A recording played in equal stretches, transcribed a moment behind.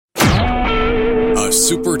A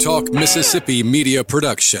Super Talk Mississippi media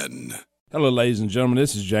production. Hello, ladies and gentlemen.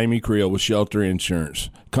 This is Jamie Creel with Shelter Insurance.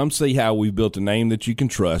 Come see how we've built a name that you can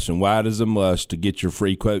trust and why it is a must to get your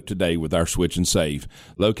free quote today with our Switch and Save.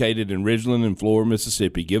 Located in Ridgeland and Flora,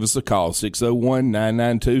 Mississippi. Give us a call,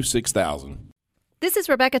 601-992-6000. This is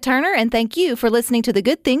Rebecca Turner, and thank you for listening to the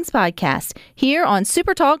Good Things Podcast here on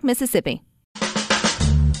Super Talk Mississippi.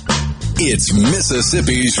 It's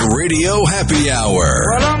Mississippi's Radio Happy Hour.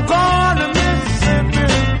 Well, I'm going to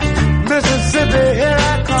Mississippi, here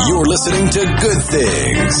I come. You're listening to Good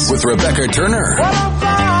Things with Rebecca Turner. Well, I'm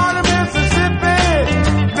going to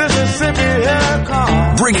Mississippi, here I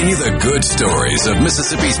come. Bringing you the good stories of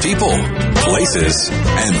Mississippi's people, places,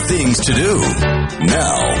 and things to do.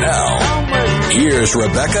 Now, here's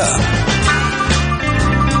Rebecca.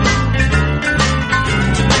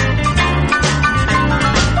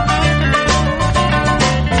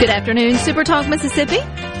 Good afternoon, Super Talk Mississippi.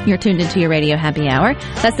 You're tuned into your Radio Happy Hour.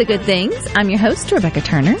 That's the Good Things. I'm your host, Rebecca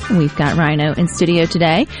Turner. We've got Rhino in studio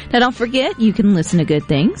today. Now, don't forget, you can listen to Good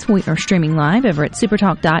Things. We are streaming live over at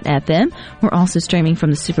supertalk.fm. We're also streaming from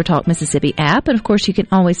the Super Talk Mississippi app. And, of course, you can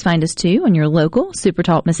always find us, too, on your local Super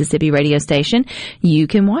Talk Mississippi radio station. You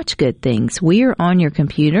can watch Good Things. We're on your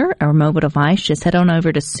computer or mobile device. Just head on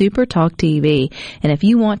over to Super Talk TV. And if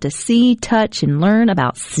you want to see, touch, and learn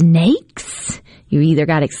about snakes, you either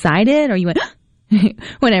got excited or you went,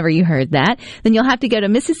 whenever you heard that, then you'll have to go to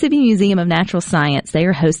Mississippi Museum of Natural Science. They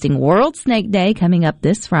are hosting World Snake Day coming up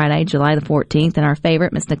this Friday, July the 14th. And our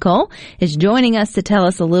favorite, Miss Nicole, is joining us to tell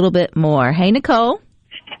us a little bit more. Hey, Nicole.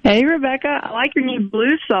 Hey, Rebecca. I like your new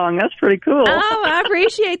blues song. That's pretty cool. Oh, I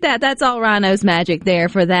appreciate that. That's all Rhino's magic there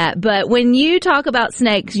for that. But when you talk about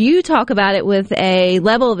snakes, you talk about it with a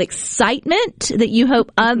level of excitement that you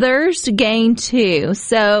hope others gain too.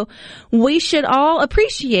 So we should all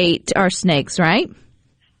appreciate our snakes, right?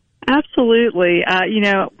 Absolutely.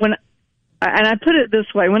 And I put it this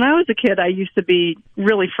way, when I was a kid, I used to be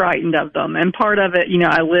really frightened of them. And part of it,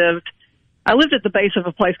 I lived at the base of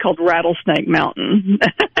a place called Rattlesnake Mountain.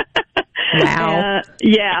 Wow.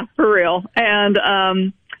 Yeah, for real. And, a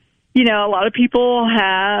lot of people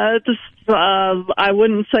had, I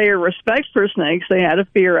wouldn't say a respect for snakes. They had a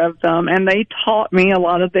fear of them, and they taught me a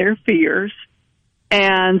lot of their fears.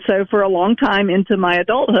 And so for a long time into my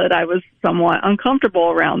adulthood, I was somewhat uncomfortable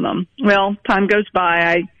around them. Well, time goes by.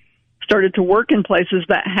 I started to work in places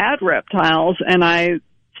that had reptiles, and I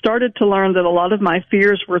started to learn that a lot of my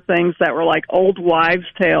fears were things that were like old wives'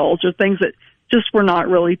 tales or things that just were not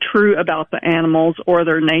really true about the animals or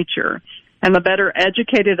their nature. And the better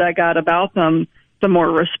educated I got about them, the more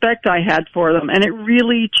respect I had for them. And it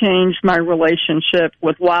really changed my relationship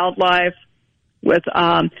with wildlife, with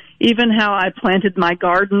even how I planted my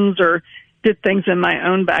gardens or did things in my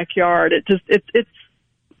own backyard.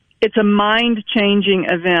 It's a mind-changing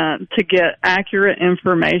event to get accurate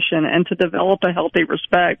information and to develop a healthy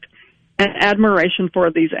respect and admiration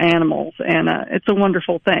for these animals. And it's a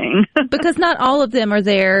wonderful thing. Because not all of them are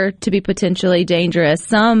there to be potentially dangerous.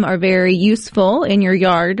 Some are very useful in your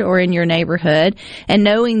yard or in your neighborhood. And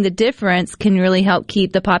knowing the difference can really help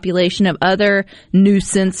keep the population of other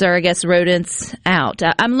nuisance or, rodents out.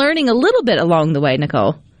 I'm learning a little bit along the way,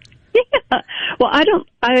 Nicole. Yeah. Well,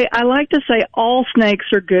 I like to say all snakes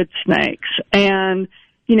are good snakes. And,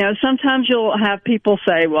 sometimes you'll have people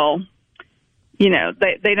say, well, they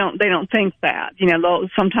don't think that.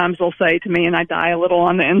 Sometimes they'll say to me, and I die a little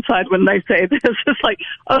on the inside when they say this. It's like,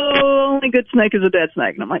 oh, only good snake is a dead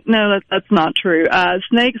snake. And I'm like, no, that's not true.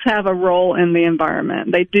 Snakes have a role in the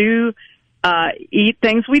environment. They do eat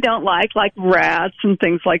things we don't like rats and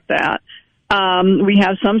things like that. We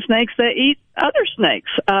have some snakes that eat other snakes,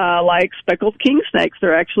 like speckled king snakes.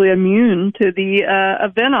 They're actually immune to the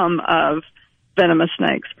venom of venomous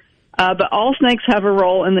snakes. But all snakes have a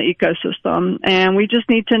role in the ecosystem, and we just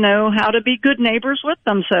need to know how to be good neighbors with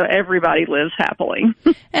them so everybody lives happily.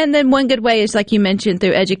 And then one good way is, like you mentioned,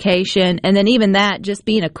 through education, and then even that just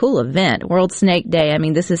being a cool event, World Snake Day. I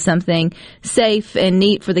mean, this is something safe and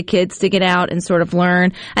neat for the kids to get out and sort of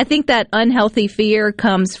learn. I think that unhealthy fear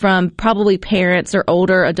comes from probably parents or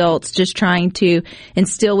older adults just trying to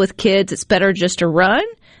instill with kids it's better just to run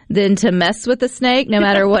than to mess with a snake, no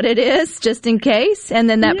matter what it is, just in case. And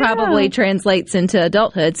then that probably translates into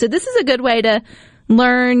adulthood. So this is a good way to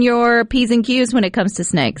learn your P's and Q's when it comes to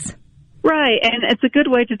snakes. Right, and it's a good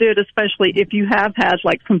way to do it, especially if you have had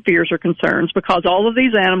some fears or concerns, because all of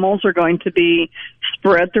these animals are going to be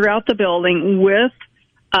spread throughout the building with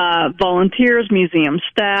volunteers, museum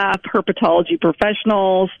staff, herpetology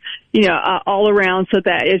professionals, all around, so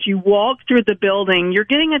that as you walk through the building, you're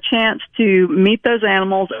getting a chance to meet those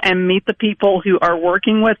animals and meet the people who are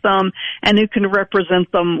working with them and who can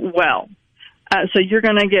represent them well. So you're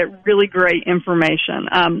going to get really great information.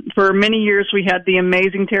 For many years, we had the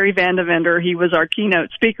amazing Terry Vandevender. He was our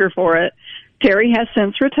keynote speaker for it. Terry has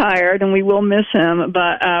since retired, and we will miss him,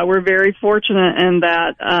 but we're very fortunate in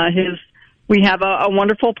that we have a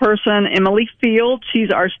wonderful person, Emily Field.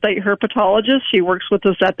 She's our state herpetologist. She works with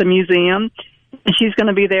us at the museum, and she's going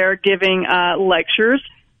to be there giving lectures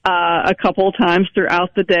a couple of times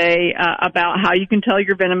throughout the day about how you can tell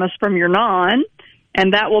your venomous from your non.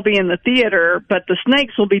 And that will be in the theater, but the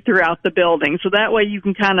snakes will be throughout the building. So that way you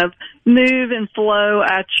can kind of move and flow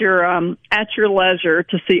at your leisure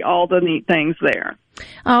to see all the neat things there.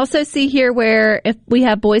 I also see here where if we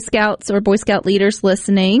have Boy Scouts or Boy Scout leaders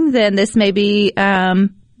listening, then this may be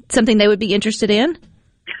something they would be interested in.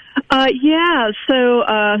 So Boy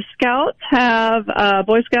Scouts have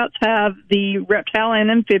the reptile and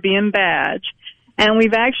amphibian badge, and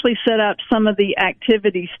we've actually set up some of the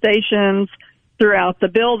activity stations throughout the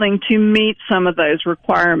building to meet some of those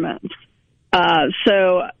requirements.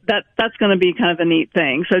 So that's going to be kind of a neat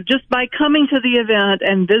thing. So just by coming to the event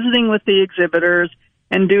and visiting with the exhibitors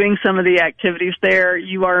and doing some of the activities there,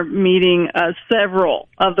 you are meeting several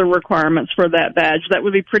of the requirements for that badge. That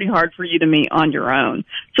would be pretty hard for you to meet on your own.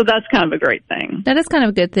 So that's kind of a great thing. That is kind of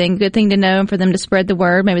a good thing to know, and for them to spread the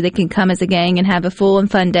word. Maybe they can come as a gang and have a full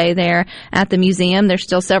and fun day there at the museum. There's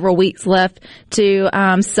still several weeks left to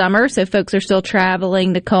summer, so folks are still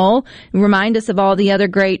traveling. Nicole, remind us of all the other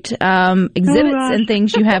great exhibits and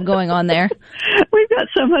things you have going on there. We've got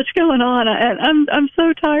so much going on, and I'm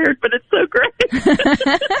so tired, but it's so great.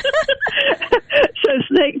 So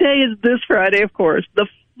Snake Day is this Friday, of course. The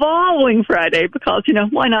following Friday, because,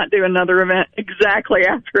 why not do another event exactly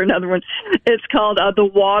after another one? It's called the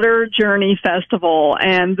Water Journey Festival,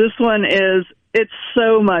 and this one it's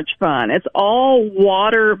so much fun. It's all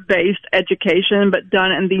water-based education, but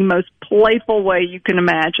done in the most playful way you can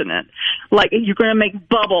imagine it. Like, you're going to make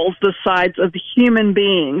bubbles the size of human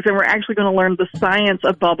beings, and we're actually going to learn the science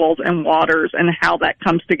of bubbles and waters and how that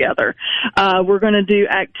comes together. We're going to do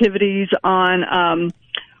activities on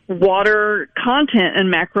water content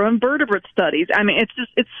and macroinvertebrate studies. I mean,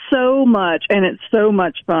 it's so much, and it's so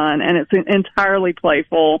much fun, and it's entirely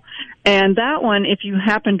playful. And that one, if you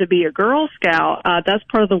happen to be a Girl Scout, that's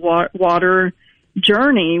part of the water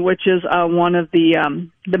journey, which is one of the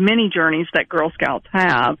many journeys that Girl Scouts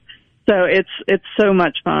have. So it's so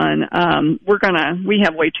much fun. We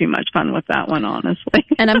have way too much fun with that one, honestly.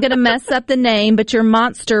 And I'm going to mess up the name, but your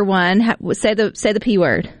monster one, say the P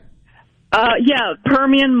word.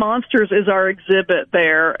 Permian Monsters is our exhibit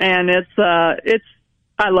there, and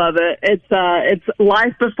I love it. It's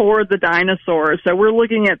life before the dinosaurs. So we're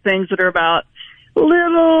looking at things that are about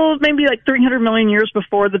maybe like 300 million years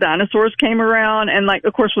before the dinosaurs came around. And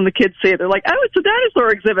of course, when the kids see it, they're like, "Oh, it's a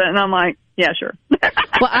dinosaur exhibit." And I'm like, "Yeah, sure."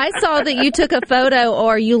 Well, I saw that you took a photo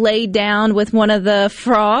or you laid down with one of the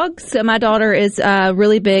frogs. So my daughter is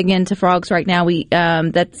really big into frogs right now.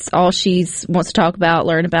 That's all she wants to talk about,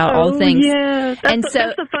 learn about all things. Yeah, that's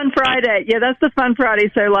the Fun Friday. Yeah, that's the Fun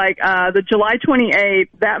Friday. So the July 28th,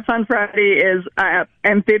 that Fun Friday is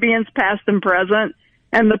amphibians past and present.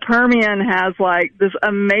 And the Permian has this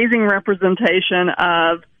amazing representation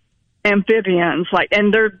of amphibians,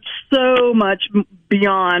 and they're so much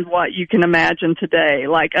beyond what you can imagine today.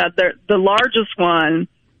 The largest one,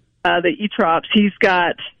 the Etrops, he's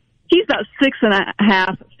about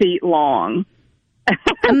 6.5 feet long.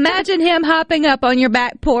 Imagine him hopping up on your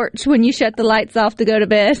back porch when you shut the lights off to go to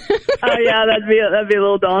bed. Oh yeah, that'd be a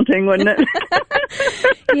little daunting, wouldn't it?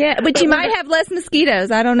 Yeah, but you might have less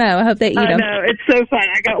mosquitoes. I don't know. I hope they eat them. I know, it's so fun.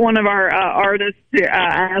 I got one of our artists to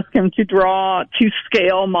ask him to draw to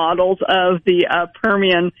scale models of the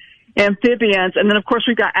Permian amphibians, and then of course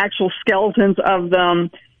we've got actual skeletons of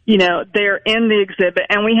them. They're in the exhibit,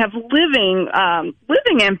 and we have living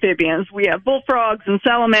amphibians. We have bullfrogs and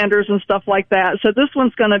salamanders and stuff like that. So this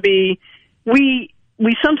one's going to be, we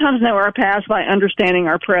sometimes know our past by understanding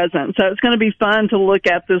our present. So it's going to be fun to look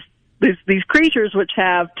at these creatures which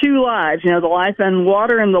have two lives, the life in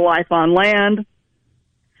water and the life on land,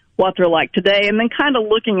 what they're like today, and then kind of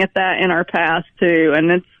looking at that in our past too.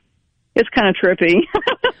 And it's kind of trippy.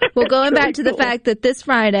 Well, going back to the fact that this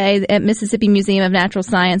Friday at Mississippi Museum of Natural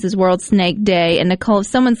Science is World Snake Day, and Nicole, if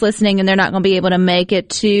someone's listening and they're not going to be able to make it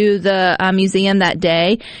to the museum that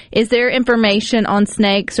day, is there information on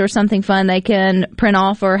snakes or something fun they can print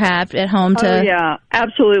off or have at home to? Oh, yeah,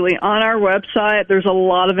 absolutely. On our website, there's a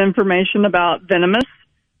lot of information about venomous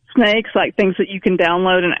snakes, like things that you can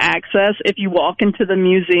download and access. If you walk into the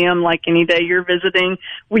museum, like any day you're visiting,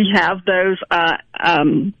 we have those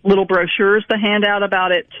little brochures to hand out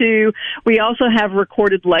about it, too. We also have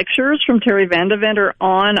recorded lectures from Terry Vandeventer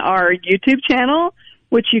on our YouTube channel,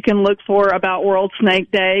 which you can look for, about World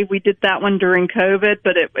Snake Day. We did that one during COVID,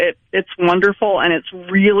 but it's wonderful, and it's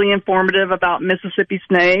really informative about Mississippi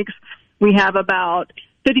snakes. We have about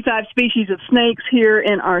 55 species of snakes here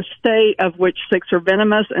in our state, of which 6 are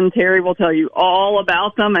venomous, and Terry will tell you all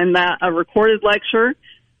about them in a recorded lecture.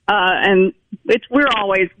 And this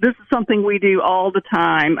is something we do all the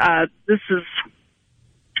time.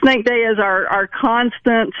 Snake Day is our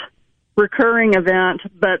constant recurring event,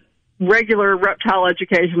 but regular reptile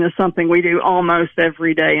education is something we do almost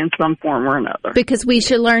every day in some form or another. Because we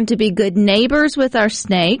should learn to be good neighbors with our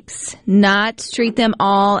snakes, not treat them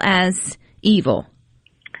all as evil.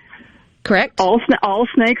 Correct? All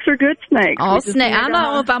snakes are good snakes. All snakes. I don't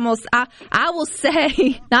know if I will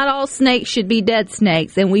say not all snakes should be dead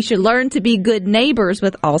snakes, and we should learn to be good neighbors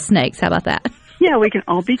with all snakes. How about that? Yeah, we can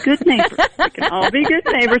all be good neighbors. I'm going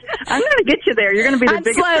to get you there. You're going to be the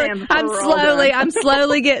biggest fan. I'm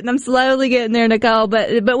slowly getting there, Nicole,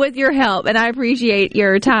 but with your help, and I appreciate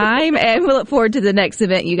your time, and we look forward to the next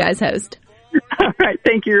event you guys host. All right.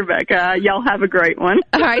 Thank you, Rebecca. Y'all have a great one.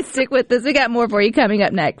 All right. Stick with us. We got more for you coming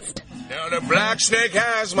up next. Now the black snake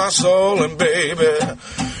has my soul, and baby,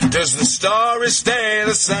 does the story stay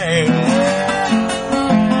the same?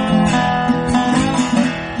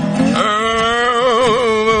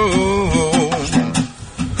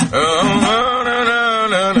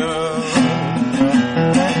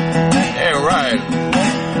 Yeah, right.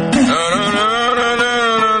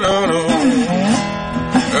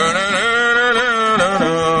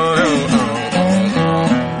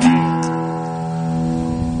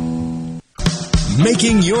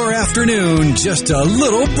 Making your afternoon just a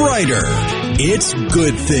little brighter. It's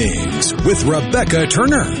Good Things with Rebecca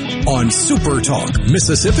Turner on Super Talk,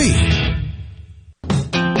 Mississippi.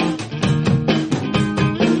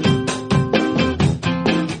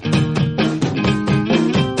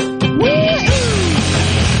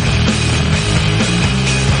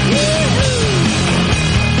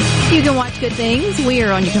 You can watch Good Things. We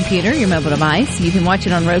are on your computer, your mobile device. You can watch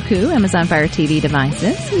it on Roku, Amazon Fire TV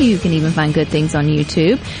devices. You can even find Good Things on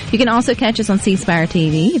YouTube. You can also catch us on C Spire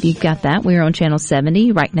TV if you've got that. We're on Channel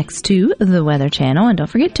 70 right next to the Weather Channel. And don't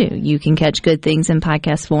forget you can catch Good Things in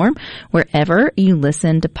podcast form wherever you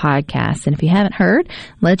listen to podcasts. And if you haven't heard,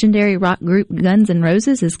 legendary rock group Guns N'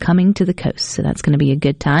 Roses is coming to the coast. So that's going to be a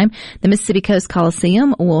good time. The Mississippi Coast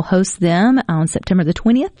Coliseum will host them on September the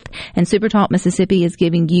 20th. And Super Talk Mississippi is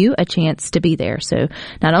giving you a chance to be there. So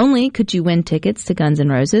not only could you win tickets to Guns N'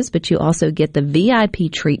 Roses, but you also get the VIP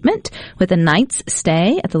treatment with a night's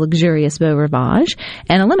stay at the luxurious Beau Rivage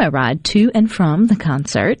and a limo ride to and from the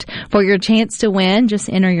concert. For your chance to win, just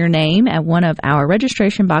enter your name at one of our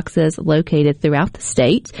registration boxes located throughout the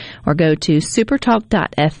state, or go to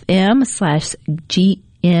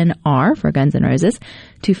supertalk.fm/GNR for Guns N' Roses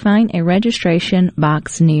to find a registration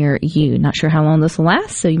box near you. Not sure how long this will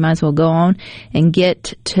last, so you might as well go on and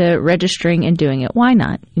get to registering and doing it. Why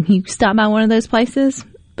not? If you stop by one of those places,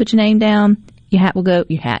 put your name down, your hat will go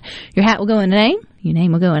in a name, your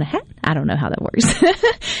name will go in a hat. I don't know how that works.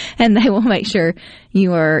 And they will make sure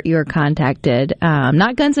you're contacted.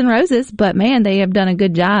 Not Guns N' Roses, but man, they have done a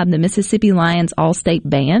good job. The Mississippi Lions All-State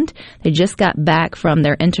Band, they just got back from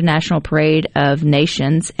their International Parade of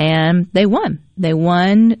Nations, and they won. They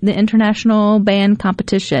won the international band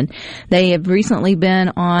competition. They have recently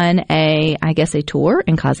been on a tour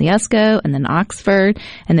in Kosciuszko and then Oxford,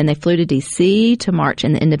 and then they flew to D.C. to march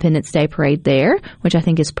in the Independence Day Parade there, which I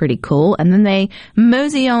think is pretty cool. And then they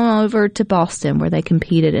mosey on over to Boston, where they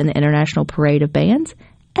competed in the International Parade of Bands,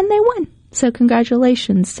 and they won. So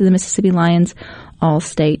congratulations to the Mississippi Lions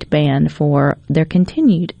All-State Band for their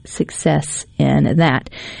continued success in that.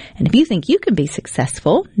 And if you think you can be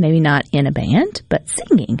successful, maybe not in a band, but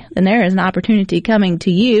singing, then there is an opportunity coming to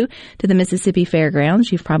you to the Mississippi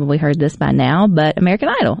Fairgrounds. You've probably heard this by now, but American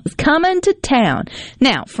Idol is coming to town.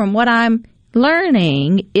 Now, from what I'm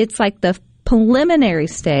learning, it's like the preliminary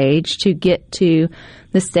stage to get to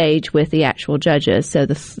the stage with the actual judges. So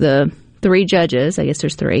the 3 judges, I guess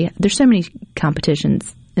there's 3. There's so many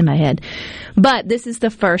competitions in my head. But this is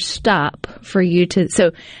the first stop for you to...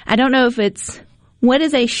 So I don't know if it's... What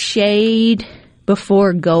is a shade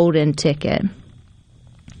before golden ticket?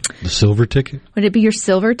 The silver ticket? Would it be your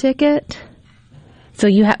silver ticket? So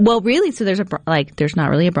you have, well, really, so there's not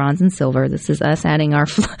really a bronze and silver. This is us adding our,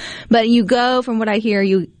 but you go, from what I hear,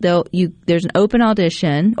 there's an open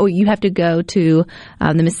audition, or you have to go to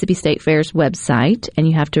the Mississippi State Fair's website, and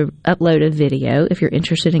you have to upload a video if you're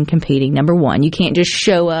interested in competing. Number one, you can't just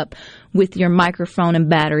show up with your microphone and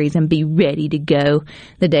batteries and be ready to go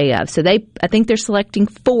the day of. So I think they're selecting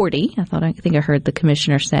 40. I think I heard the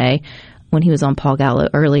commissioner say when he was on Paul Gallo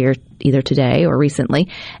earlier, either today or recently.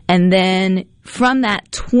 And then from that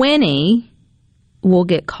 20 will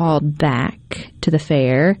get called back to the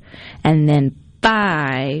fair, and then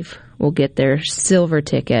 5 will get their silver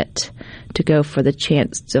ticket to go for the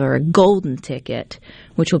chance, or a golden ticket,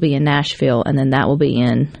 which will be in Nashville, and then that will be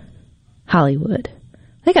in Hollywood.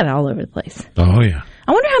 They got it all over the place. Oh, yeah.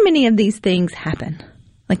 I wonder how many of these things happen,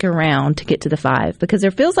 like around, to get to the 5, because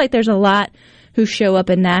there feels like there's a lot who show up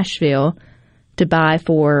in Nashville to buy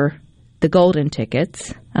for the golden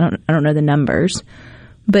tickets. I don't know the numbers,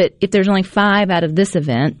 but if there's only 5 out of this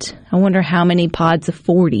event, I wonder how many pods of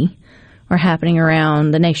 40 are happening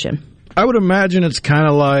around the nation. I would imagine it's kind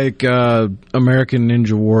of like American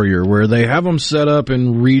Ninja Warrior, where they have them set up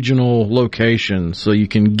in regional locations so you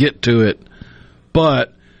can get to it,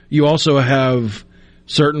 but you also have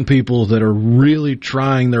certain people that are really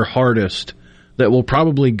trying their hardest that will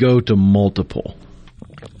probably go to multiple.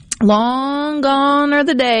 Long gone are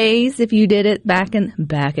the days, if you did it back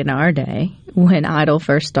in our day when Idol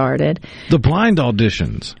first started. The blind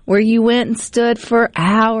auditions. Where you went and stood for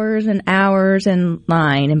hours and hours in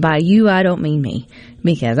line. And by you, I don't mean me,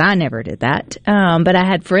 because I never did that. But I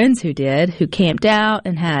had friends who did, who camped out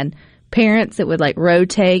and had parents that would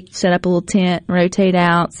rotate, set up a little tent, rotate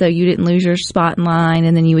out so you didn't lose your spot in line,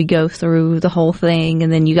 and then you would go through the whole thing,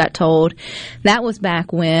 and then you got told. That was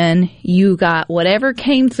back when you got whatever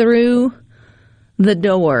came through the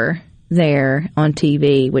door there on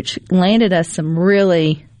TV, which landed us some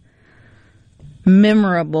really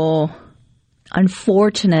memorable,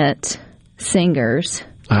 unfortunate singers.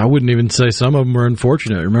 I wouldn't even say some of them were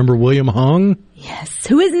unfortunate. Remember William Hung? Yes,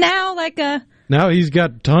 who is now Now he's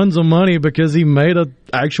got tons of money because he made an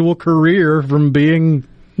actual career from being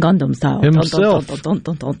Gundam style himself.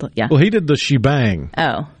 Yeah. Well, he did the shebang.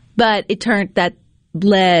 Oh, but that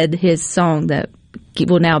led his song that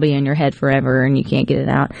will now be in your head forever, and you can't get it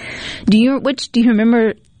out. Do you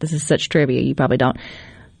remember? This is such trivia. You probably don't.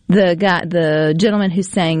 The gentleman who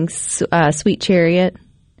sang "Sweet Chariot,"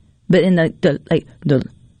 but in the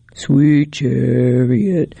Sweet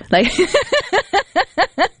Chariot, like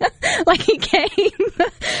he came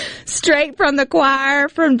straight from the choir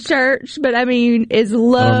from church, but I mean, as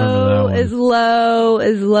low as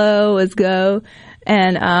go,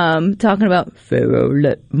 and talking about Pharaoh,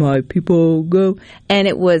 let my people go, and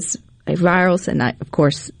it was a viral. And of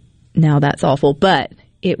course, now that's awful, but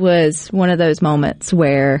it was one of those moments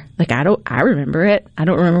where, I remember it. I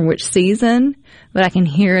don't remember which season, but I can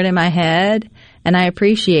hear it in my head, and I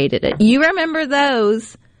appreciated it. You remember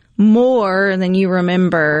those more than you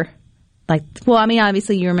remember,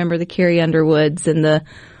 obviously you remember the Carrie Underwoods and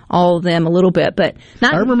all of them a little bit, but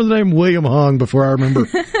not. I remember the name William Hung before I remember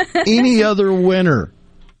any other winner.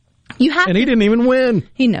 And he didn't even win.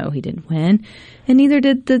 He didn't win, and neither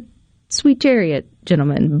did the Sweet Chariot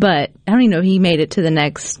gentleman, but I don't even know if he made it to the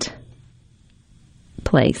next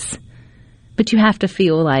place. But you have to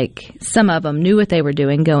feel like some of them knew what they were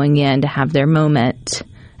doing going in to have their moment.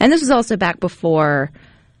 And this was also back before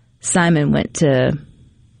Simon went to,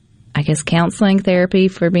 I guess, counseling therapy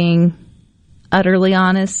for being utterly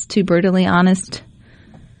honest, too brutally honest.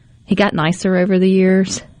 He got nicer over the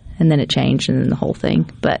years, and then it changed, and then the whole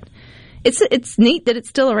thing. But it's neat that it's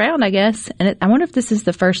still around, I guess. And I wonder if this is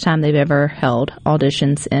the first time they've ever held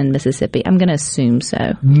auditions in Mississippi. I'm going to assume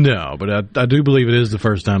so. No, but I do believe it is the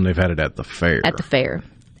first time they've had it at the fair. At the fair.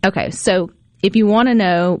 Okay, so if you want to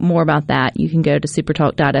know more about that, you can go to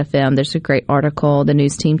supertalk.fm. There's a great article the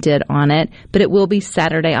news team did on it. But it will be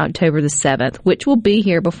Saturday, October the 7th, which will be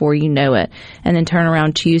here before you know it. And then turn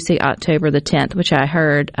around Tuesday, October the 10th, which I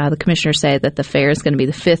heard the commissioner say that the fair is going to be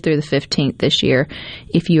the 5th through the 15th this year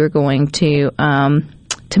if you are going to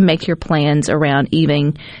make your plans around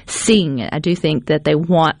even seeing it. I do think that they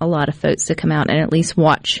want a lot of folks to come out and at least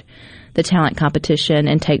watch the talent competition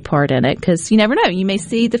and take part in it, because you never know. You may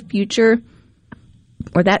see the future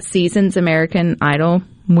or that season's American Idol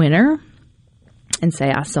winner and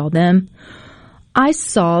say, I saw them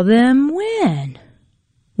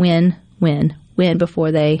win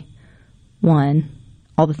before they won.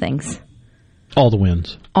 All the things. All the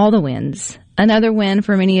wins. Another win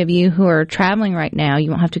for many of you who are traveling right now. You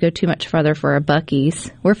won't have to go too much further for a Buc-ee's.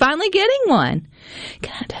 We're finally getting one.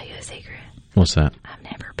 Can I tell you a secret? What's that? I've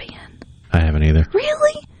never been. I haven't either.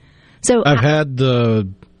 Really? So I've had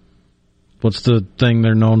what's the thing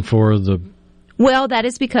they're known for? Well, that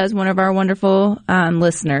is because one of our wonderful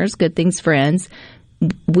listeners, Good Things Friends,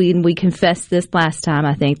 we confessed this last time.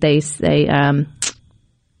 I think they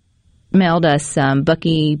mailed us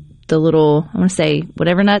Bucky, the little, I want to say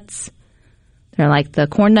whatever nuts. They're like the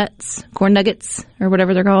corn nuggets, or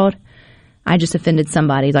whatever they're called. I just offended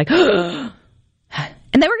somebody, like, and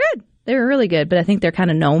they were good. They were really good, but I think they're kind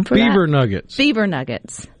of known for Beaver nuggets. Beaver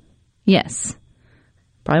nuggets. Yes.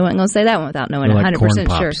 Probably wasn't going to say that one without knowing like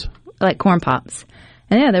 100% sure. Like corn pops.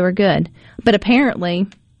 And yeah, they were good. But apparently,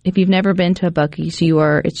 if you've never been to a Buc-ee's,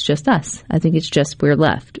 it's just us. I think it's just we're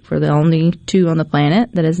left. We're the only two on the planet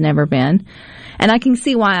that has never been. And I can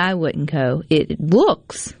see why I wouldn't go. It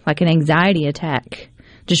looks like an anxiety attack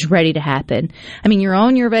just ready to happen. I mean, you're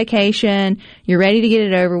on your vacation, you're ready to get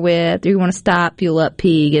it over with, you want to stop, fuel up,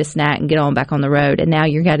 pee, get a snack, and get on back on the road. And now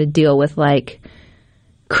you've got to deal with, like,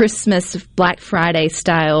 Christmas, Black Friday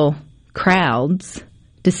style crowds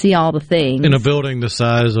to see all the things. In a building the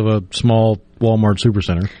size of a small Walmart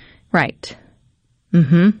supercenter. Right.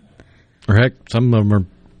 Mm-hmm. Or heck, some of them are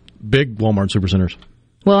big Walmart supercenters.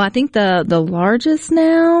 Well, I think the largest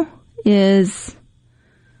now is,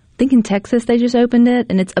 I think in Texas they just opened it,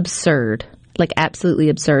 and it's absurd, like absolutely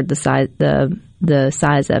absurd, the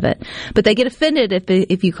size of it. But they get offended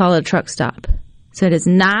if you call it a truck stop. So it is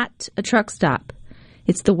not a truck stop.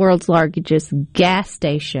 It's the world's largest gas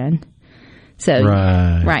station. So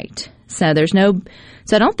right. So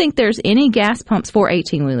I don't think there's any gas pumps for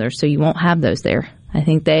 18-wheelers, so you won't have those there. I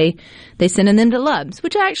think they send them to Love's,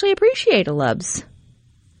 which I actually appreciate a Love's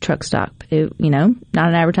truck stop. Not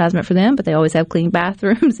an advertisement for them, but they always have clean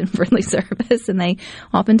bathrooms and friendly service, and they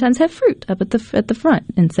oftentimes have fruit up at the front.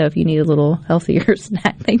 And so if you need a little healthier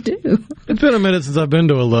snack, they do. It's been a minute since I've been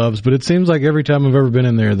to a Love's, but it seems like every time I've ever been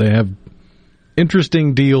in there, they have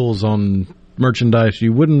interesting deals on merchandise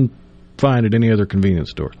you wouldn't find at any other convenience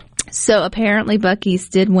store. So apparently Buc-ee's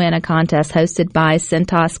did win a contest hosted by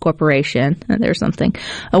Centos Corporation, there's something,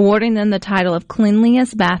 awarding them the title of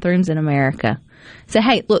cleanliest bathrooms in America. So,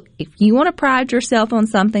 hey, look, if you want to pride yourself on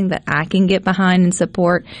something that I can get behind and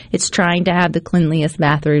support, it's trying to have the cleanliest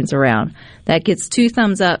bathrooms around. That gets 2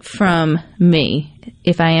 thumbs up from me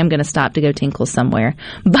if I am going to stop to go tinkle somewhere.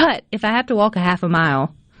 But if I have to walk a half a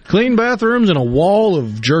mile. Clean bathrooms and a wall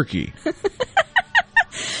of jerky.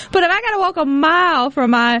 But if I got to walk a mile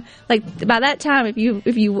from by that time, if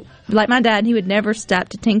you like my dad, he would never stop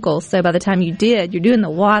to tinkle. So by the time you did, you're doing the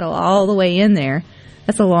waddle all the way in there.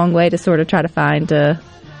 That's a long way to sort of try to find to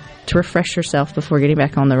refresh yourself before getting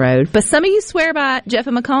back on the road. But some of you swear by Jeff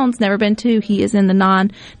and McCone's never been to. He is in the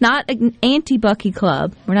not an anti-Buc-ee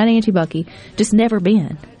club. We're not anti-Buc-ee, just never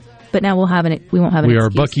been. But now we won't have an excuse. We are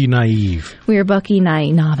Buc-ee naive. We are Buc-ee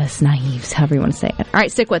novice naives, however you want to say it. All right,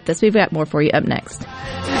 stick with us. We've got more for you up next.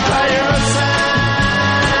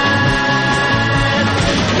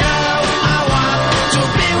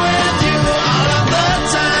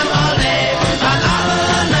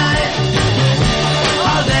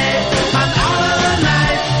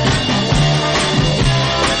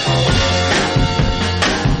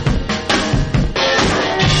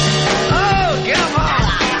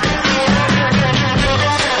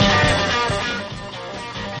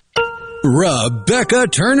 Rebecca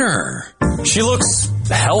Turner. She looks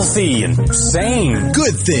healthy and sane.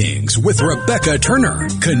 Good Things with Rebecca Turner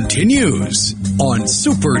continues on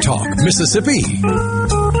Super Talk Mississippi.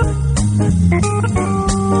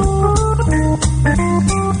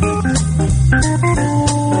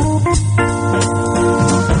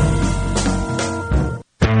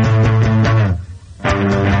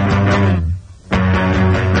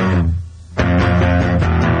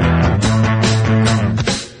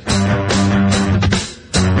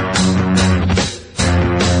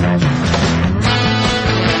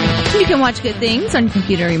 Watch Good Things on your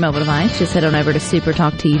computer or your mobile device. Just head on over to Super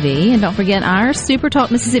Talk TV. And don't forget, our Super Talk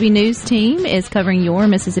Mississippi News team is covering your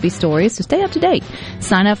Mississippi stories, so stay up to date.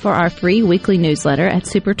 Sign up for our free weekly newsletter at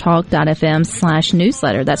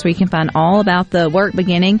supertalk.fm/newsletter. That's where you can find all about the work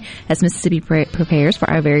beginning as Mississippi prepares for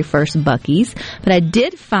our very first Buc-ee's. But I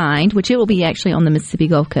did find, which it will be actually on the Mississippi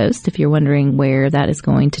Gulf Coast, if you're wondering where that is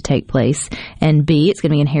going to take place. And B, it's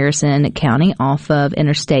going to be in Harrison County off of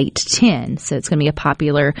Interstate 10. So it's going to be a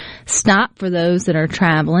popular stop for those that are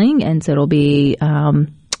traveling, and so it'll be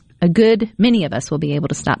many of us will be able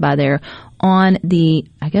to stop by there on the,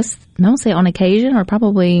 I guess, I won't say on occasion, or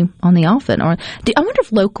probably on the often. Or I wonder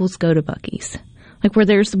if locals go to Buc-ee's, like where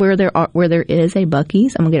there is a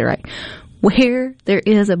Buc-ee's. I'm gonna get it right. Where there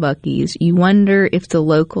is a Buc-ee's, you wonder if the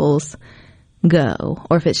locals go,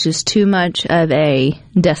 or if it's just too much of a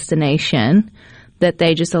destination, that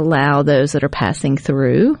they just allow those that are passing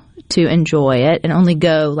through to enjoy it and only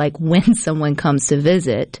go like when someone comes to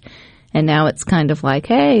visit. And now it's kind of like,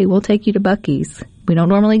 hey, we'll take you to Buc-ee's. We don't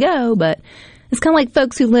normally go, but it's kind of like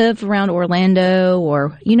folks who live around Orlando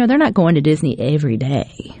or, they're not going to Disney every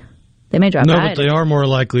day. They may drive by. No, but they are more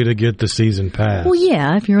likely to get the season pass. Well,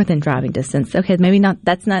 yeah, if you're within driving distance. Okay, maybe not.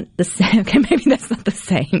 That's not the same. Okay, maybe that's not the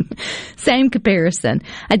same comparison.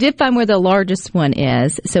 I did find where the largest one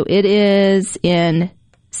is. So it is in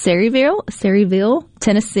Saryville,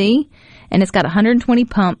 Tennessee, and it's got 120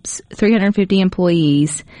 pumps, 350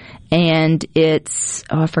 employees, and it's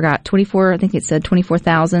I forgot 24. I think it said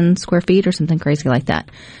 24,000 square feet or something crazy like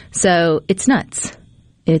that. So it's nuts.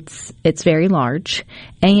 It's very large,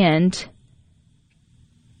 and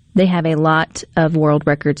they have a lot of world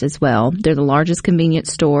records as well. They're the largest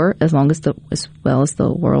convenience store, as well as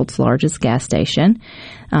the world's largest gas station.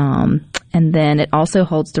 And then it also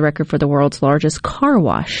holds the record for the world's largest car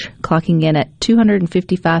wash, clocking in at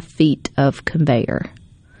 255 feet of conveyor.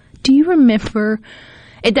 Do you remember?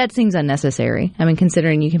 That seems unnecessary. I mean,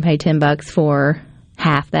 considering you can pay $10 for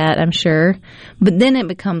half that, I'm sure. But then it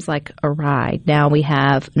becomes like a ride. Now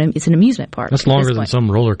it's an amusement park. That's longer than some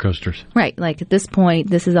roller coasters. Right. Like at this point,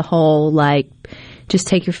 this is a whole just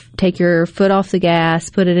take your foot off the gas,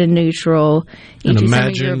 put it in neutral, and eat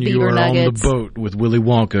imagine you are nuggets. on the boat with Willy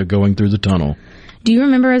Wonka going through the tunnel. Do you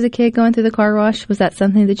remember as a kid going through the car wash? Was that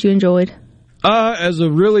something that you enjoyed? As a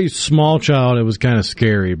really small child, it was kind of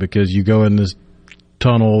scary because you go in this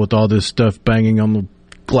tunnel with all this stuff banging on the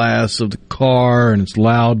glass of the car and it's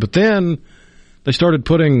loud, but then they started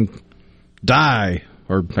putting dye,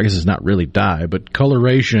 or I guess it's not really dye, but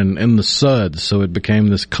coloration in the suds, so it became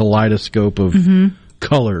this kaleidoscope of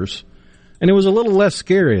colors, and it was a little less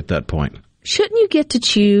scary at that point. Shouldn't you get to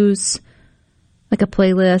choose like a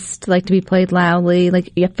playlist, like to be played loudly?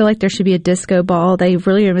 Like I feel like there should be a disco ball. They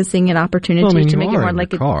really are missing an opportunity to make it more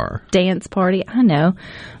like a dance party. I know,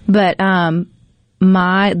 but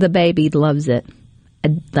the baby loves it.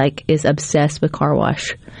 Is obsessed with car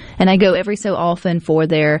wash. And I go every so often for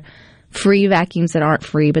their free vacuums that aren't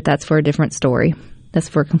free, but that's for a different story. That's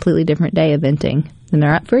for a completely different day of venting. And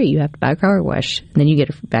they're not free. You have to buy a car wash, and then you get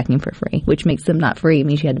a vacuum for free, which makes them not free. It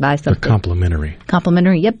means you had to buy something. They're complimentary.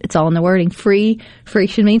 Complimentary, yep. It's all in the wording. Free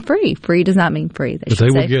should mean free. Free does not mean free. They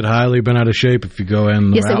will get highly bent out of shape if you go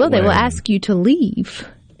in. Yes, they will. They will ask you to leave.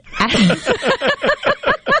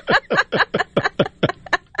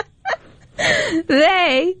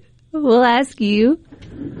 They will ask you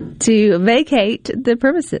to vacate the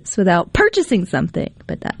premises without purchasing something,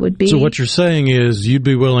 but that would be... So what you're saying is you'd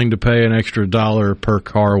be willing to pay an extra $1 per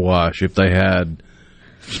car wash if they had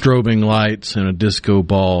strobing lights and a disco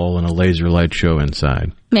ball and a laser light show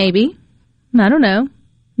inside? Maybe. I don't know.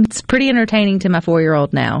 It's pretty entertaining to my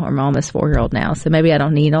 4-year-old now, or my almost 4-year-old now, so maybe I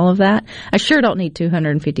don't need all of that. I sure don't need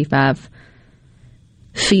 255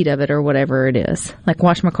 feet of it or whatever it is. Like,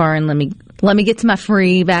 wash my car and let me get to my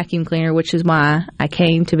free vacuum cleaner, which is why I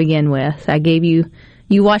came to begin with. I gave you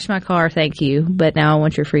wash my car, thank you, but now I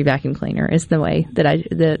want your free vacuum cleaner is the way that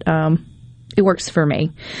it works for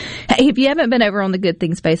me. Hey, if you haven't been over on the Good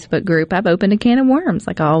Things Facebook group, I've opened a can of worms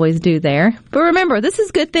like I always do there. But remember, this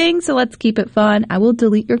is Good Things, so let's keep it fun. I will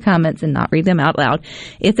delete your comments and not read them out loud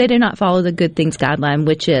if they do not follow the Good Things guideline,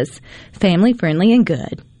 which is family friendly and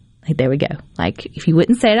good. Like, there we go. Like, if you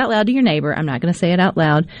wouldn't say it out loud to your neighbor, I'm not going to say it out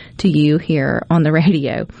loud to you here on the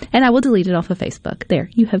radio. And I will delete it off of Facebook.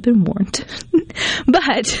 There, you have been warned. But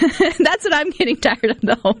that's what I'm getting tired of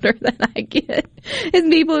the older that I get, is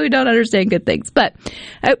people who don't understand good things. But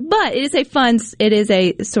it is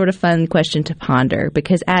a sort of fun question to ponder,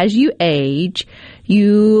 because as you age,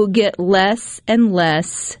 you get less and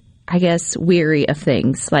less, I guess, weary of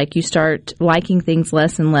things. Like, you start liking things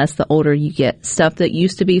less and less the older you get. Stuff that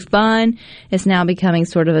used to be fun is now becoming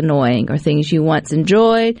sort of annoying, or things you once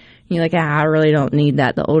enjoyed, you're like, I really don't need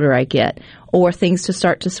that the older I get. Or things to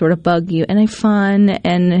start to sort of bug you in a fun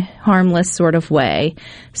and harmless sort of way.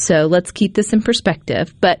 So let's keep this in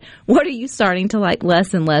perspective. But what are you starting to like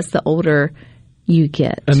less and less the older you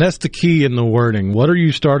get? And that's the key in the wording. What are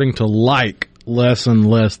you starting to like less and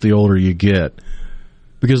less the older you get?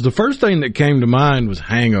 Because the first thing that came to mind was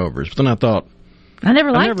hangovers. But then I thought, I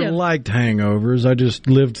never liked hangovers. I just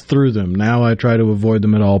lived through them. Now I try to avoid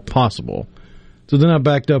them at all possible. So then I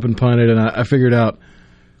backed up and punted, and I figured out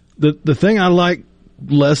the thing I like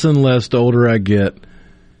less and less the older I get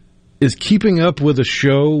is keeping up with a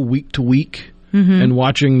show week to week and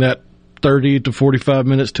watching that 30 to 45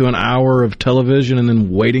 minutes to an hour of television and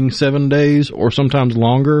then waiting 7 days or sometimes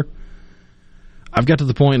longer. I've got to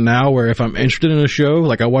the point now where if I'm interested in a show,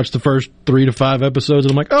 like I watch the first 3 to 5 episodes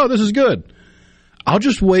and I'm like, oh, this is good. I'll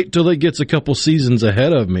just wait till it gets a couple seasons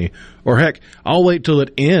ahead of me. Or heck, I'll wait till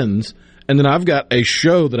it ends, and then I've got a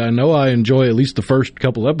show that I know I enjoy at least the first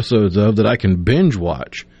couple episodes of that I can binge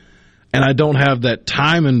watch. And I don't have that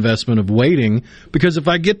time investment of waiting, because if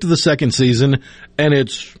I get to the second season and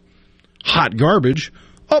it's hot garbage,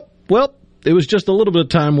 oh, well, it was just a little bit of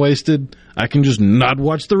time wasted. I can just not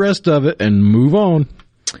watch the rest of it and move on.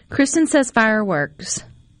 Kristen says fireworks.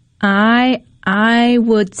 I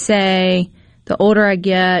would say the older I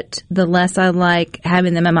get, the less I like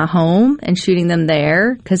having them at my home and shooting them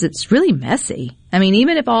there, because it's really messy. I mean,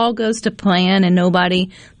 even if all goes to plan and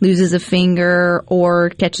nobody loses a finger or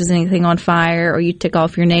catches anything on fire or you tick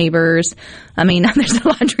off your neighbors, I mean, there's a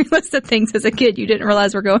laundry list of things as a kid you didn't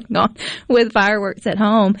realize were going on with fireworks at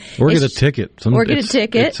home. Or get a ticket.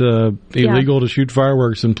 It's illegal to shoot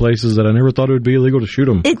fireworks in places that I never thought it would be illegal to shoot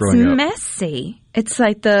them growing up. It's messy. It's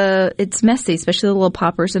like it's messy, especially the little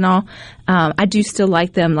poppers and all. I do still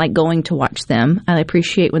like them, like going to watch them. I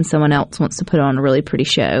appreciate when someone else wants to put on a really pretty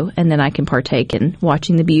show, and then I can partake in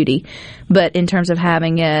watching the beauty. But in terms of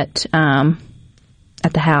having it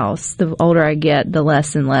at the house, the older I get, the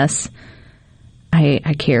less and less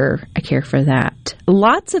I care for that.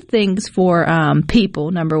 Lots of things for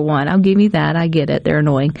people, number one. I'll give you that. I get it. They're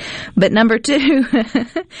annoying. But number two,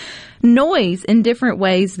 noise in different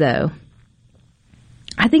ways, though.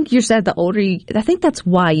 I think you said the older you, I think that's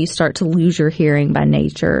why you start to lose your hearing by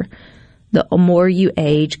nature. The more you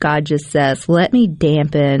age, God just says, let me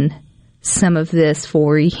dampen some of this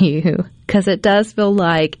for you. Because it does feel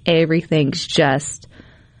like everything's just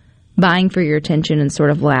vying for your attention and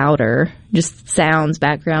sort of louder. Just sounds,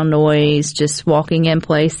 background noise, just walking in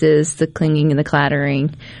places, the clinging and the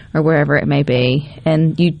clattering, or wherever it may be.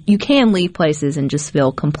 And you can leave places and just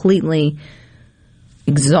feel completely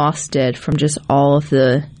exhausted from just all of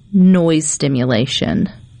the noise stimulation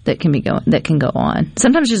that can go on.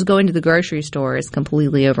 Sometimes just going to the grocery store is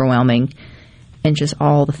completely overwhelming, and just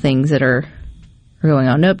all the things that are going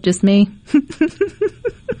on. Nope, just me.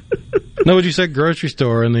 No, but you said grocery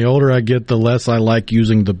store, and the older I get, the less I like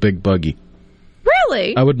using the big buggy.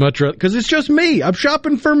 Really? I would much rather, because it's just me. I'm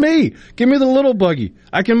shopping for me. Give me the little buggy.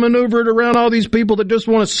 I can maneuver it around all these people that just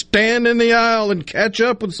want to stand in the aisle and catch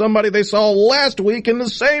up with somebody they saw last week in the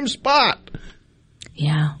same spot.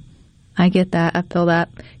 Yeah, I get that. I feel that.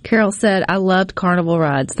 Carol said, I loved carnival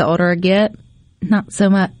rides. The older I get, not so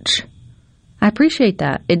much. I appreciate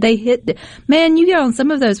that. Man, you get on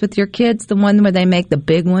some of those with your kids, the one where they make the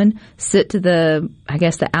big one sit to the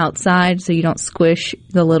outside so you don't squish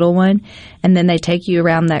the little one. And then they take you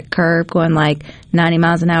around that curve going like 90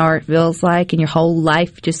 miles an hour, it feels like, and your whole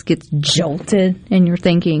life just gets jolted. And you're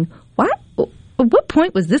thinking, what? At what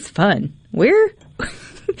point was this fun? Where?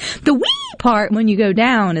 The wee part when you go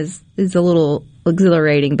down is a little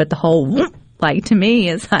exhilarating, but the whole like, to me,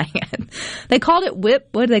 is like, they called it whip.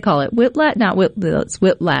 What do they call it? Whiplash? Not whip. It's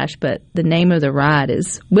whiplash, but the name of the ride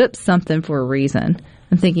is whip something for a reason.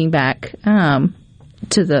 I'm thinking back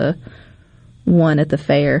to the one at the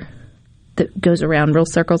fair that goes around real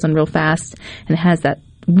circles and real fast, and it has that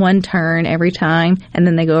one turn every time, and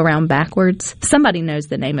then they go around backwards. Somebody knows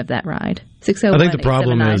the name of that ride. 601. I think the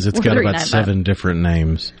problem is it's got about 7 different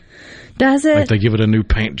names. Does it? Like they give it a new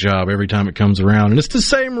paint job every time it comes around. And it's the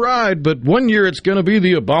same ride, but one year it's going to be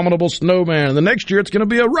the Abominable Snowman, and the next year it's going to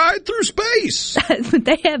be a ride through space.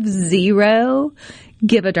 They have zero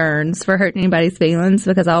give-a-darns for hurting anybody's feelings,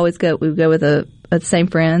 because we go with the same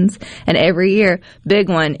friends, and every year, big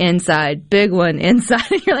one inside, big one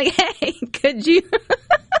inside. And you're like, hey, could you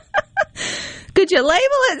label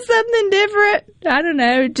it something different? I don't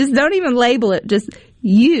know. Just don't even label it. Just,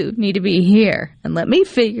 you need to be here, and let me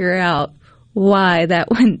figure out why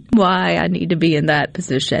I need to be in that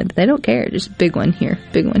position. But they don't care. Just big one here,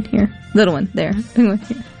 little one there, big one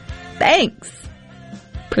here. Thanks.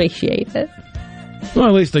 Appreciate it. Well,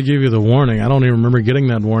 at least they give you the warning. I don't even remember getting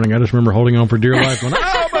that warning. I just remember holding on for dear life. Going,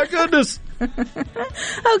 oh, my goodness.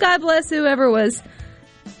 Oh, God bless whoever was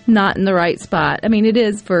not in the right spot. I mean, it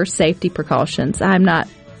is for safety precautions. I'm not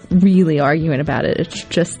really arguing about it. It's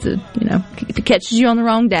just, if it catches you on the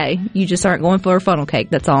wrong day, you just aren't going for a funnel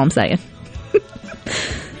cake. That's all I'm saying.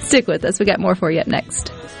 Stick with us. We got more for you up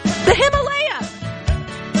next. The Himalaya!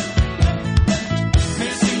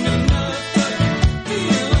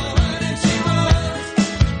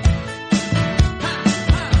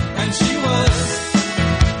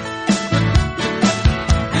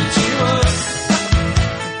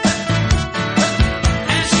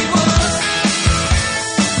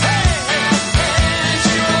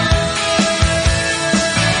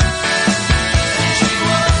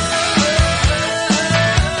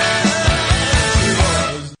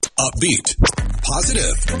 upbeat,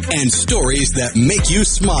 positive, and stories that make you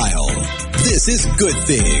smile. This is Good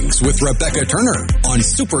Things with Rebecca Turner on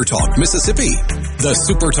Super Talk Mississippi, the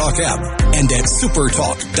Super Talk app, and at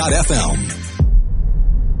supertalk.fm.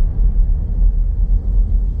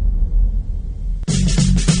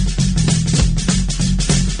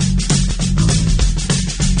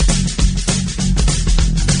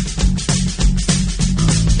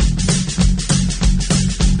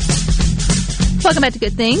 Welcome back to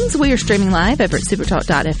Good Things. We are streaming live over at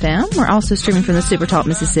supertalk.fm. We're also streaming from the Supertalk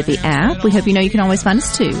Mississippi app. We hope you know you can always find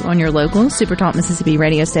us, too, on your local Supertalk Mississippi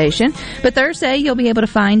radio station. But Thursday, you'll be able to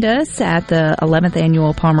find us at the 11th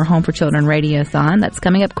Annual Palmer Home for Children Radiothon. That's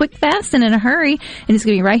coming up quick, fast, and in a hurry. And it's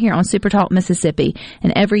going to be right here on Supertalk Mississippi.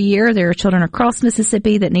 And every year, there are children across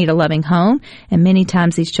Mississippi that need a loving home. And many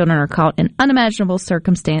times, these children are caught in unimaginable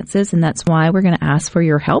circumstances. And that's why we're going to ask for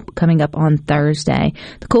your help coming up on Thursday.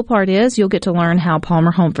 The cool part is you'll get to learn how Palmer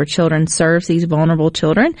Home for Children serves these vulnerable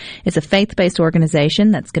children. It's a faith-based organization.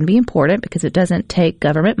 That's going to be important because it doesn't take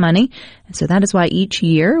government money. And so that is why each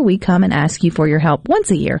year we come and ask you for your help once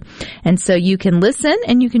a year. And so you can listen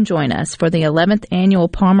and you can join us for the 11th Annual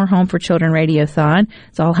Palmer Home for Children Radiothon.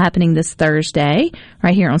 It's all happening this Thursday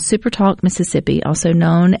right here on Super Talk Mississippi, also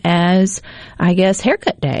known as, I guess,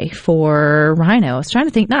 Haircut Day for Rhino. I was trying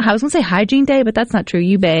to think, I was going to say Hygiene Day, but that's not true.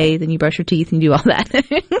 You bathe and you brush your teeth and you do all that.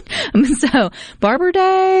 So Barber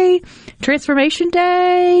Day, Transformation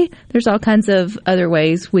Day. There's all kinds of other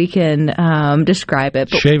ways we can describe it.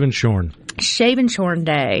 But Shave and shorn. Shave and shorn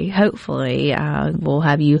Day. Hopefully, we'll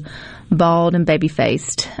have you bald and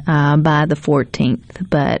baby-faced by the 14th.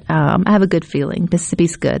 But I have a good feeling.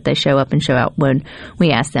 Mississippi's good. They show up and show out when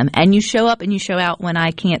we ask them. And you show up and you show out when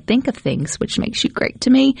I can't think of things, which makes you great to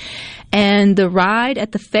me. And the ride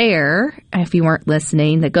at the fair, if you weren't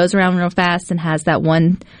listening, that goes around real fast and has that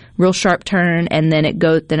one real sharp turn, and then it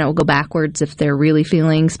will go backwards if they're really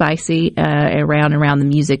feeling spicy, around and around. The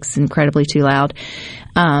music's incredibly too loud.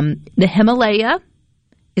 The Himalaya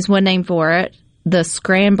is one name for it. The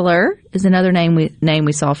Scrambler is another name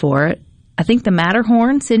we saw for it. I think the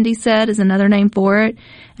Matterhorn, Cindy said, is another name for it.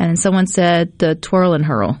 And someone said the Twirl and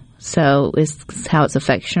Hurl. So is how it's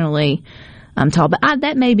affectionately called. But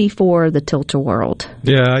that may be for the Tilt-A-Whirl.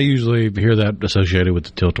 Yeah, I usually hear that associated with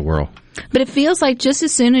the Tilt-A-Whirl. But it feels like just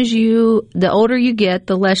as soon as the older you get,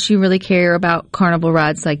 the less you really care about carnival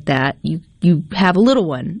rides like that. You have a little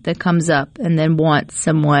one that comes up and then wants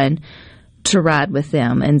someone to ride with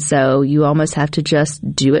them. And so you almost have to just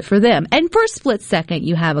do it for them. And for a split second,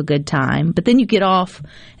 you have a good time. But then you get off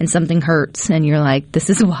and something hurts and you're like, this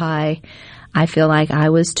is why I feel like I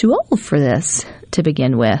was too old for this to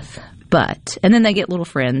begin with. And then they get little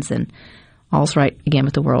friends and all's right again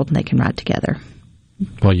with the world and they can ride together.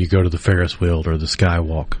 Well, you go to the Ferris wheel or the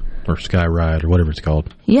Skywalk or Sky Ride or whatever it's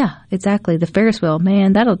called. Yeah, exactly. The Ferris wheel,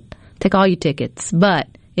 man, that'll take all your tickets. But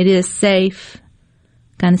it is safe,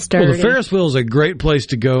 kind of sturdy. Well, the Ferris wheel is a great place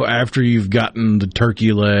to go after you've gotten the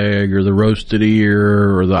turkey leg or the roasted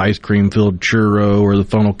ear or the ice cream-filled churro or the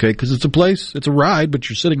funnel cake, because it's a ride, but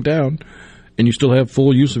you're sitting down and you still have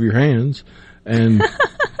full use of your hands. And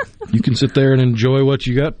you can sit there and enjoy what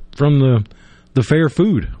you got from the fair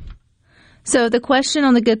food. So the question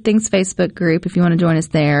on the Good Things Facebook group, if you want to join us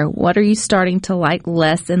there, what are you starting to like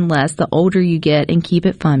less and less the older you get? And keep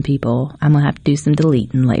it fun, people. I'm going to have to do some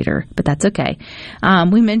deleting later, but that's okay.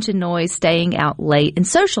 We mentioned noise, staying out late, and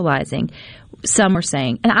socializing. Some were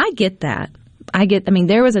saying, and I get that.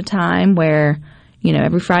 There was a time where,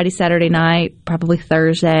 every Friday, Saturday night, probably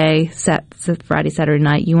Thursday, Friday, Saturday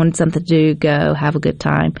night, you wanted something to do, go, have a good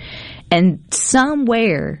time. And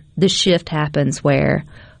somewhere the shift happens where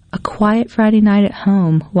a quiet Friday night at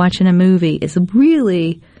home watching a movie is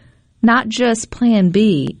really not just plan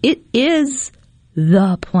B. It is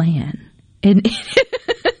the plan. And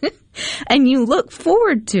you look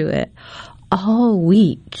forward to it all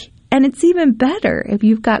week. And it's even better if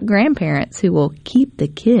you've got grandparents who will keep the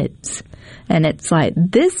kids. And it's like,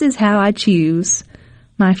 this is how I choose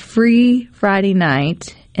my free Friday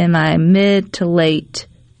night in my mid to late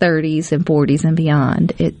 30s and 40s and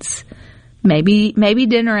beyond. It's maybe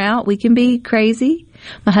dinner out. We can be crazy.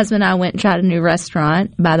 My husband and I went and tried a new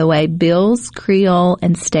restaurant. By the way, Bill's Creole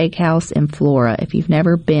and Steakhouse in Flora. If you've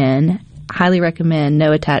never been, highly recommend.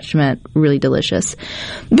 No attachment. Really delicious.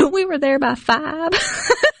 But we were there by 5.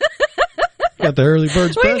 Got the early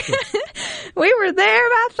bird special. We were there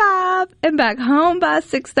by 5 and back home by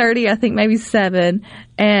 6:30. I think maybe 7.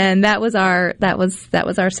 And that was our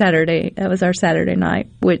Saturday. That was our Saturday night,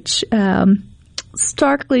 which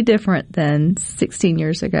starkly different than 16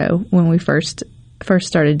 years ago when we first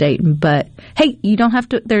started dating. But hey, you don't have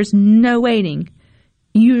to. There's no waiting.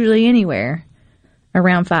 usually anywhere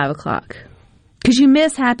around 5 o'clock. Because you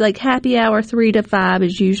miss happy hour 3 to 5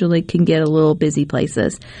 is usually can get a little busy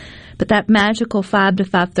places. But that magical 5 to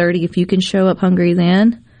 5:30, if you can show up hungry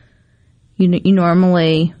then, you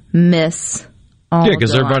normally miss all Yeah,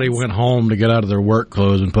 because of the everybody lines. went home to get out of their work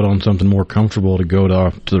clothes and put on something more comfortable to go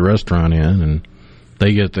to the restaurant in, and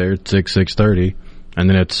they get there at 6:30, and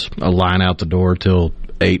then it's a line out the door till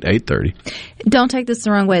 8:30. Don't take this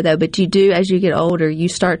the wrong way, though, but you do, as you get older, you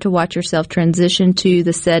start to watch yourself transition to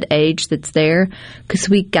the said age that's there, because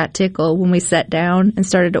we got tickled when we sat down and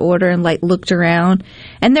started to order and, looked around.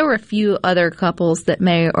 And there were a few other couples that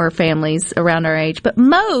or families around our age, but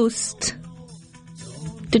most,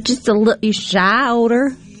 they're just a little shy older.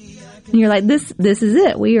 And you're like, this is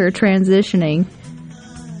it. We are transitioning.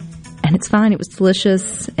 And it's fine. It was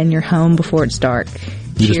delicious, and you're home before it's dark.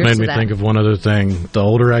 You just Cheers made to me that. think of one other thing. The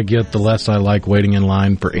older I get, the less I like waiting in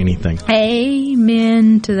line for anything.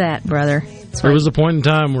 Amen to that, brother. That's There right. was a point in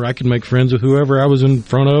time where I could make friends with whoever I was in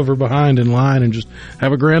front of or behind in line and just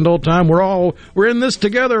have a grand old time. We're in this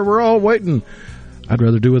together. We're all waiting. I'd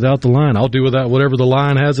rather do without the line. I'll do without whatever the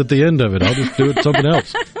line has at the end of it. I'll just do it something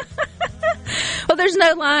else. Well, there's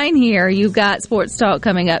no line here. You've got Sports Talk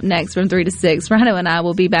coming up next from 3 to 6. Rhino and I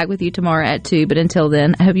will be back with you tomorrow at 2. But until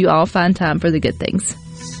then, I hope you all find time for the good things.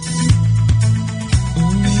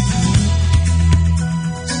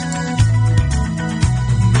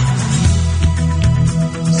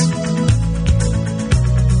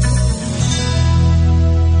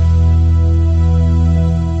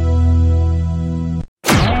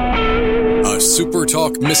 A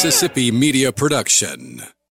SuperTalk Mississippi media production.